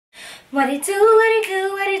What it do, what it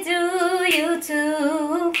do, what it do,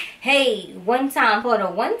 YouTube? Hey, one time, for the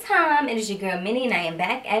one time, it is your girl Minnie, and I am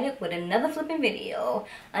back at it with another flipping video.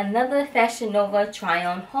 Another Fashion Nova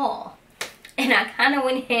try-on haul. And I kind of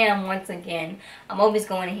went ham once again. I'm always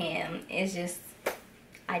going ham. It's just,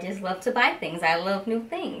 I just love to buy things. I love new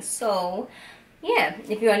things. So, yeah,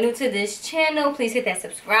 if you are new to this channel, please hit that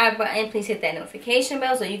subscribe button. Please hit that notification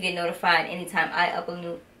bell so you get notified anytime I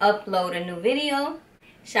upload a new video.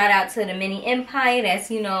 Shout out to the Minnie Empire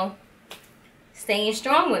that's, you know, staying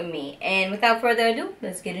strong with me. And without further ado,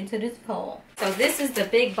 let's get into this haul. So this is the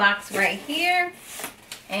big box right here.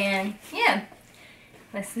 And yeah,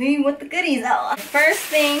 let's see what the goodies are. The first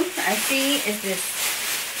thing I see is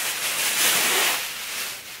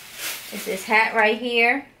this hat right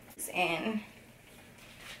here. And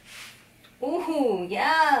ooh,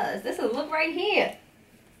 yes, this is a look right here.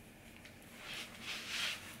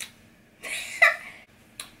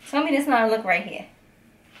 Tell me this not a look right here.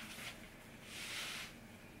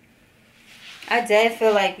 I dead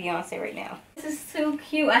feel like Beyonce right now. This is too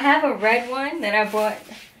cute. I have a red one that I bought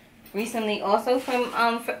recently also from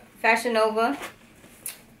Fashion Nova.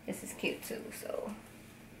 This is cute too, so.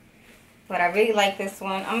 But I really like this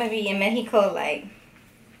one. I'm gonna be in Mexico like,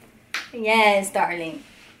 yes, darling.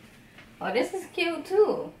 Oh, this is cute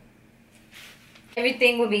too.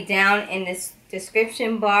 Everything will be down in this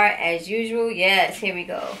description bar as usual. Yes, here we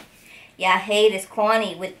go. Y'all hate is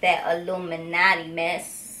corny with that Illuminati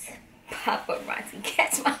mess. Paparazzi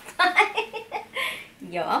catch my fly.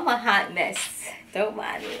 Yo, I'm a hot mess. Don't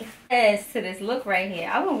mind me. Yes, to this look right here.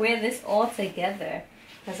 I will wear this all together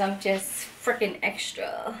because I'm just freaking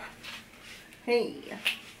extra. Hey.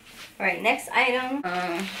 Alright, next item.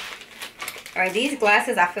 Alright, these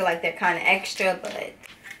glasses, I feel like they're kind of extra, but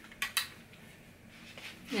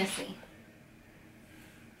let's see.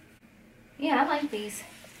 Yeah, I like these.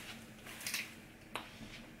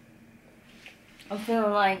 I'm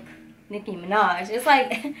feeling like Nicki Minaj. It's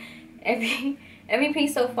like every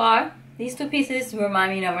piece so far. These two pieces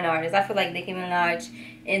remind me of an artist. I feel like Nicki Minaj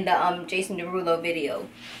in the Jason Derulo video.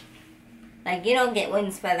 Like, you don't get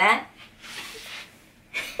wins for that.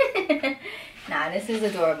 Nah, this is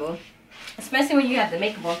adorable. Especially when you have the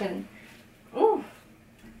makeup on. 'Cause, ooh.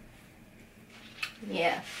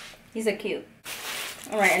 Yeah, these are cute.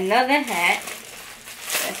 Alright, another hat.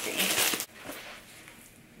 Let's see.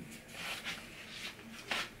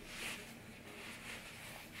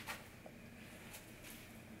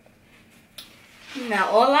 Now,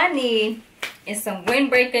 all I need is some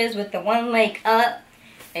windbreakers with the one leg up.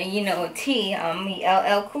 And, you know, a T. Me,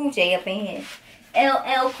 LL Cool J up in here.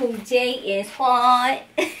 LL Cool J is hot.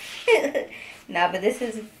 Nah, but this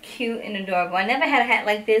is cute and adorable. I never had a hat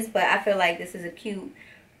like this, but I feel like this is a cute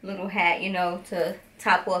little hat, you know, to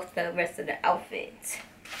top off the rest of the outfit.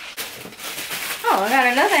 Oh, I got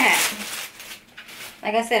another hat.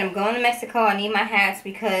 Like I said, I'm going to Mexico. I need my hats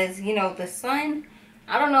because, you know, the sun,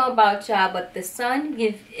 I don't know about y'all, but the sun,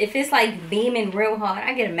 if it's like beaming real hard,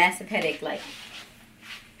 I get a massive headache. Like,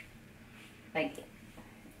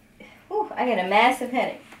 whew, I get a massive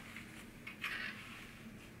headache.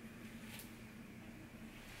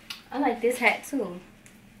 I like this hat too.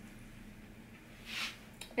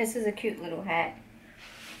 This is a cute little hat.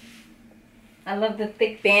 I love the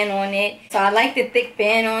thick band on it. So I like the thick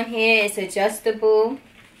band on here. It's adjustable.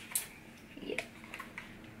 Yeah.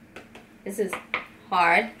 This is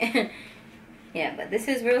hard. Yeah, but this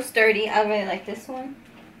is real sturdy. I really like this one.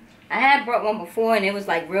 I had brought one before and it was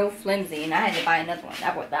like real flimsy and I had to buy another one.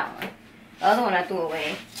 I brought that one. The other one I threw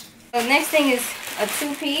away. So next thing is a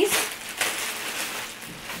two-piece.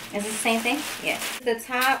 Is it the same thing? Yeah. The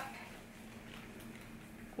top.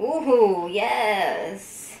 Ooh,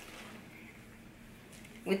 yes.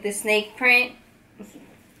 With the snake print.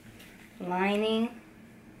 Lining.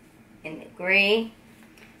 In the gray.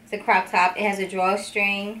 It's a crop top. It has a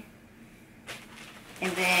drawstring.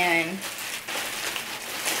 And then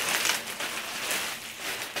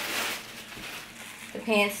the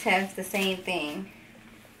pants have the same thing.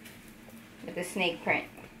 With the snake print.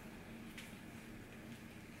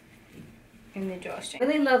 In the drawstring. I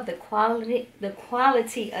really love the quality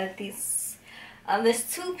of this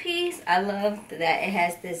two-piece. I love that it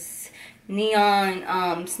has this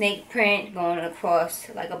neon snake print going across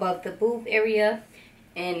like above the boob area,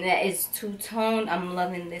 and that is two-toned. I'm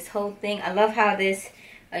loving this whole thing. I love how this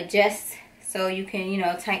adjusts so you can, you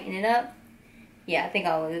know, tighten it up. Yeah, I think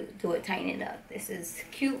I will do it, tighten it up. This is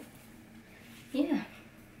cute. Yeah,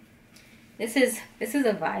 this is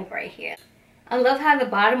a vibe right here. I love how the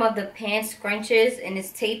bottom of the pants scrunches and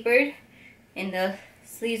is tapered, and the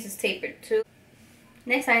sleeves is tapered too.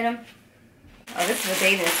 Next item. Oh, this is a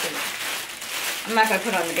bathing suit. I'm not gonna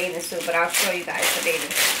put on the bathing suit, but I'll show you guys the bathing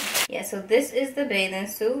suit. Yeah, so this is the bathing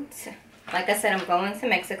suit. Like I said, I'm going to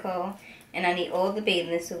Mexico and I need all the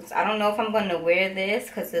bathing suits. I don't know if I'm gonna wear this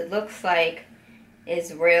because it looks like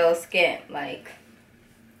it's real skin. Like,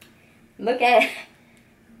 look at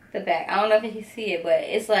the back. I don't know if you can see it, but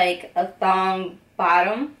it's like a thong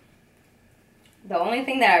bottom. The only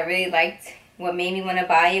thing that I really liked, what made me want to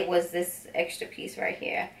buy it, was this extra piece right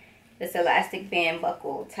here. This elastic band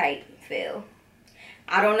buckle type feel.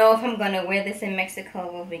 I don't know if I'm going to wear this in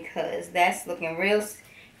Mexico because that's looking real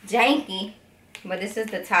janky. But this is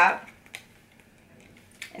the top.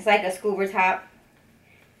 It's like a scuba top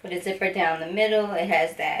with a zipper down the middle. It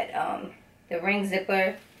has that, the ring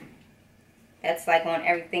zipper. That's like on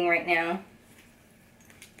everything right now.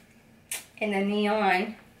 And the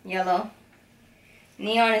neon yellow.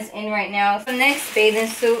 Neon is in right now. The next bathing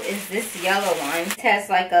suit is this yellow one. It has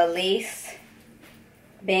like a lace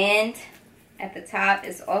band at the top.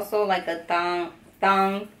 It's also like a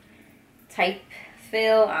thong type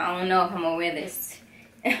feel. I don't know if I'm gonna wear this.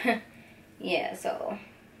 Yeah, so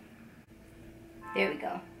there we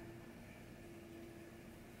go.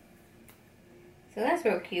 So that's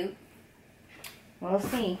real cute. We'll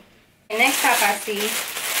see. The next top I see.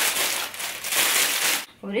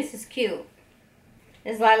 Oh, this is cute.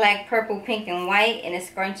 It's like purple, pink, and white, and it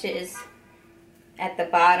scrunches at the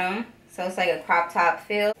bottom. So it's like a crop top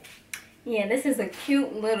feel. Yeah, this is a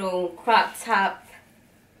cute little crop top.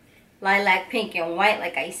 Lilac, pink, and white,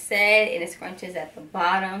 like I said, and it scrunches at the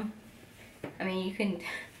bottom. I mean, you can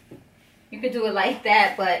do it like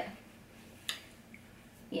that, but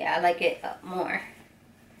yeah, I like it up more.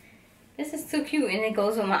 This is too cute, and it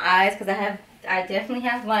goes with my eyes because I definitely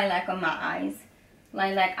have lilac on my eyes.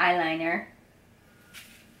 Lilac eyeliner.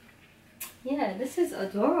 Yeah, this is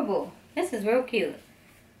adorable. This is real cute.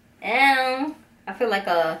 And I feel like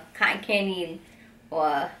a cotton candy or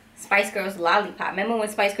a Spice Girls lollipop. Remember when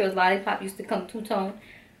Spice Girls lollipop used to come two-tone?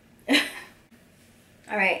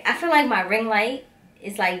 Alright, I feel like my ring light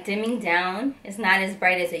is like dimming down. It's not as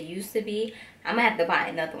bright as it used to be. I'm gonna have to buy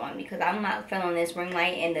another one because I'm not feeling this ring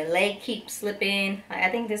light and the leg keeps slipping. Like, I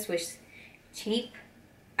think this was cheap.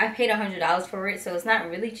 I paid $100 for it, so it's not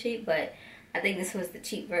really cheap, but I think this was the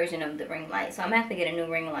cheap version of the ring light. So I'm gonna have to get a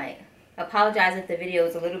new ring light. Apologize if the video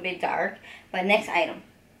is a little bit dark. But next item.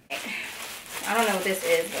 I don't know what this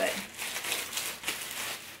is, but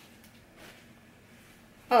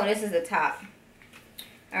oh, this is the top.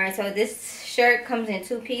 Alright, so this shirt comes in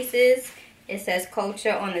two pieces. It says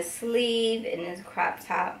culture on the sleeve and it's a crop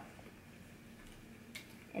top.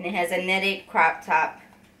 And it has a netted crop top.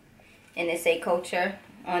 And it say culture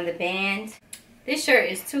on the band. This shirt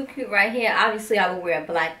is too cute right here. Obviously, I will wear a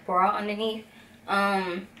black bra underneath.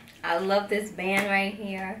 I love this band right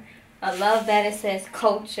here. I love that it says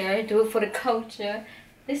culture. Do it for the culture.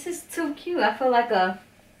 This is too cute. I feel like a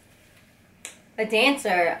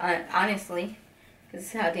dancer, honestly. This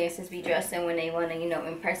is how dancers be dressing when they want to, you know,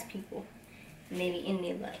 impress people. Maybe in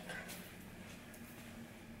their look.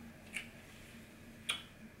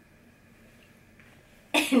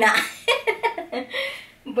 Nah.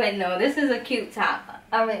 But no, this is a cute top.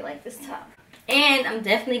 I really like this top. And I'm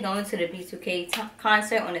definitely going to the B2K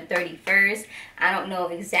concert on the 31st. I don't know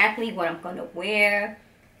exactly what I'm going to wear.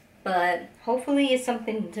 But hopefully it's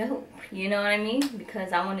something dope. You know what I mean?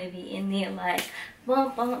 Because I want to be in there like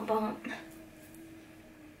bump, bump, bump.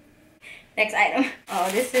 Next item. Oh,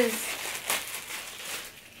 this is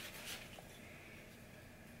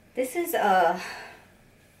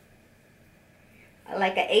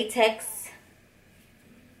like an latex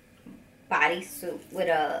bodysuit with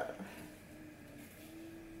a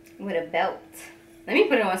belt. Let me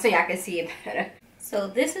put it on so y'all can see it better. So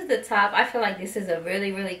this is the top. I feel like this is a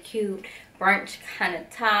really, really cute brunch kind of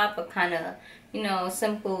top, a kind of, you know,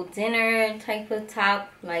 simple dinner type of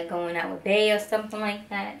top, like going out with bae or something like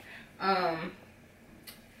that.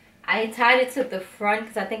 I tied it to the front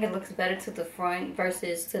because I think it looks better to the front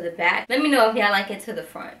versus to the back. Let me know if y'all like it to the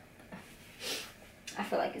front. I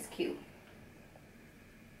feel like it's cute.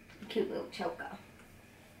 Cute little choker.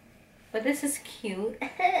 But this is cute.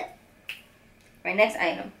 Right, next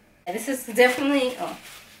item. This is definitely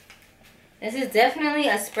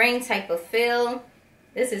a spring type of feel.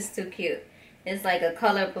 This is too cute. It's like a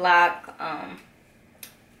color block,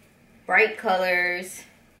 bright colors.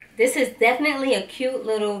 This is definitely a cute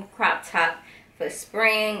little crop top for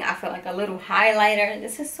spring. I feel like a little highlighter.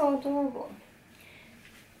 This is so adorable.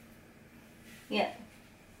 Yeah,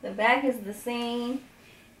 the back is the same.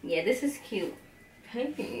 Yeah, this is cute.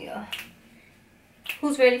 Hey,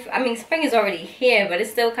 who's ready for, I mean, spring is already here, but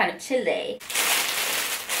it's still kind of chilly.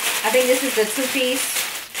 I think this is the two-piece.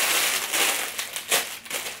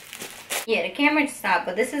 Yeah, the camera stopped,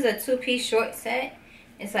 but this is a two-piece short set.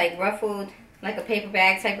 It's like ruffled, like a paper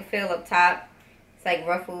bag type of feel up top. It's like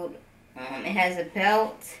ruffled. It has a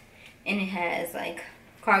belt, and it has like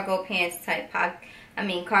cargo pants type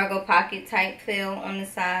cargo pocket type feel on the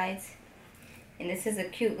sides. And this is a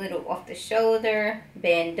cute little off the shoulder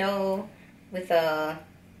bandeau with a,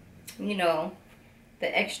 you know,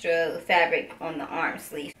 the extra fabric on the arm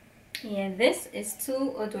sleeve. Yeah, this is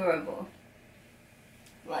too adorable.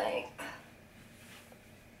 Like,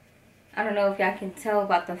 I don't know if y'all can tell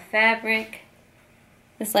about the fabric.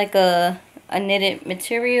 It's like a knitted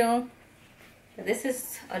material. But this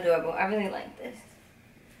is adorable. I really like this.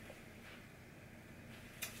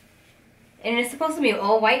 And it's supposed to be an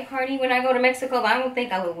all-white party when I go to Mexico. But I don't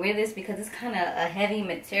think I would wear this because it's kind of a heavy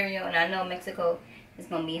material. And I know Mexico is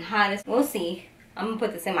going to be hot. We'll see. I'm going to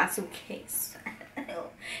put this in my suitcase.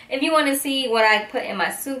 If you want to see what I put in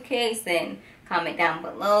my suitcase, then comment down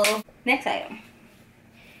below. Next item.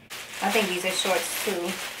 I think these are shorts too.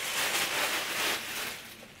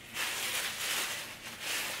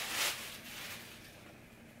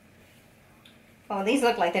 Oh, these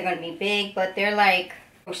look like they're going to be big, but they're like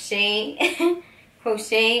crochet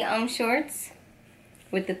shorts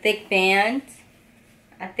with the thick band,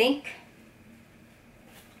 I think.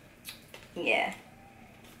 Yeah.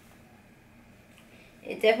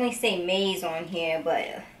 It definitely say Maze on here,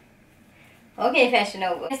 but okay, Fashion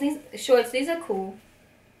Nova. These shorts, these are cool.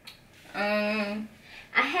 I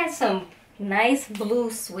had some nice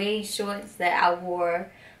blue suede shorts that I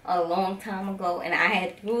wore a long time ago, and I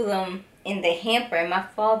had threw them in the hamper, and my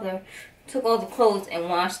father took all the clothes and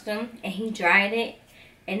washed them, and he dried it,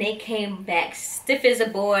 and they came back stiff as a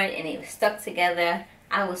board, and they were stuck together.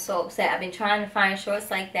 I was so upset. I've been trying to find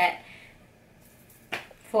shorts like that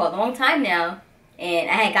for a long time now, and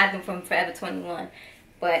I had got them from Forever 21,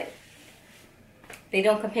 but they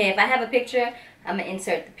don't compare. If I have a picture, I'm gonna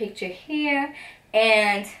insert the picture here.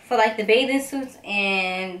 And for like the bathing suits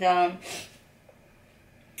and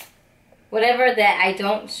whatever that I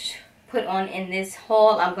don't put on in this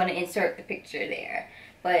haul, I'm gonna insert the picture there.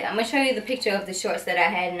 But I'm gonna show you the picture of the shorts that I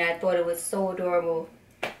had, and I thought it was so adorable.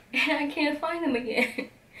 And I can't find them again.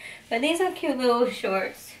 But these are cute little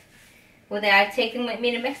shorts. Whether I take them with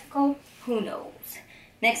me to Mexico, who knows.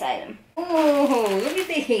 Next item. Oh, look at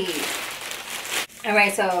these.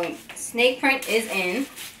 Alright, so snake print is in,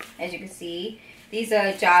 as you can see. These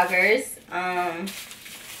are joggers.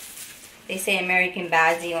 They say American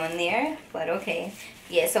Bazzi on there, but okay.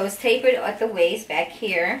 Yeah, so it's tapered at the waist back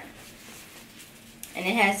here. And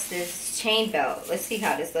it has this chain belt. Let's see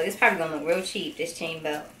how this looks. It's probably going to look real cheap, this chain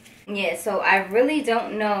belt. Yeah, so I really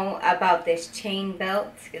don't know about this chain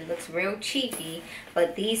belt. It looks real cheapy,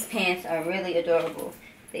 but these pants are really adorable.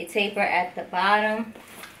 They taper at the bottom.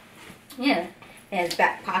 Yeah, it has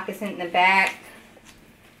back pockets in the back.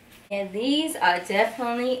 And these are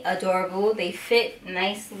definitely adorable. They fit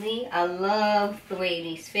nicely. I love the way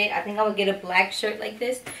these fit. I think I would get a black shirt like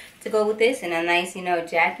this to go with this, and a nice, you know,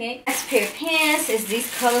 jacket. Next pair of pants is these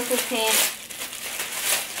colorful pants.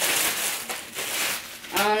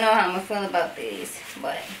 I don't know how I'm gonna feel about these,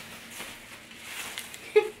 but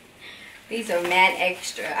these are mad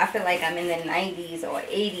extra. I feel like I'm in the 90s or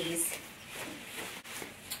 80s.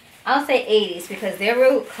 I'll say 80s because they're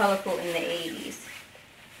real colorful in the 80s.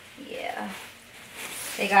 Yeah.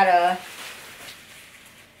 They got a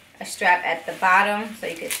strap at the bottom so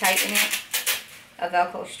you can tighten it. A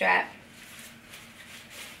Velcro strap.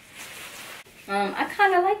 I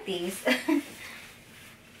kind of like these.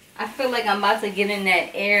 I feel like I'm about to get in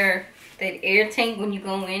that air tank when you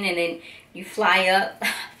go in and then you fly up.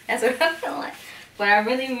 That's what I feel like. But I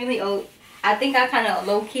really, I think I kind of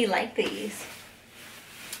low-key like these.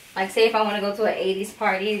 Like, say if I want to go to an 80s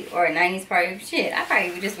party or a 90s party, shit, I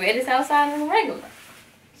probably would just wear this outside on a regular.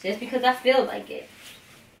 Just because I feel like it.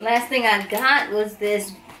 Last thing I got was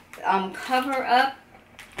this cover up.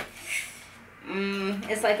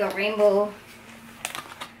 It's like a rainbow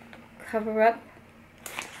cover up.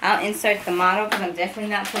 I'll insert the model because I'm definitely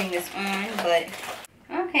not putting this on, but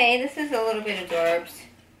okay, this is a little bit of dorbs.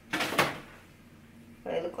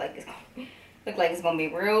 But it look like it's gonna be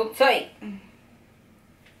real tight.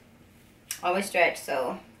 Always stretch,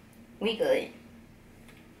 so we good.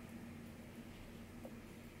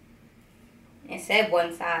 It said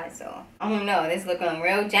one size, so I don't know. This looking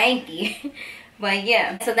real janky. But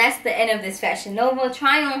yeah, so that's the end of this Fashion Nova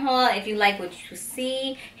try on haul. If you like what you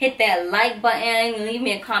see, hit that like button. Leave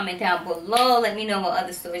me a comment down below. Let me know what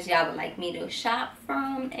other stores y'all would like me to shop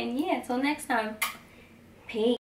from. And yeah, until next time, peace.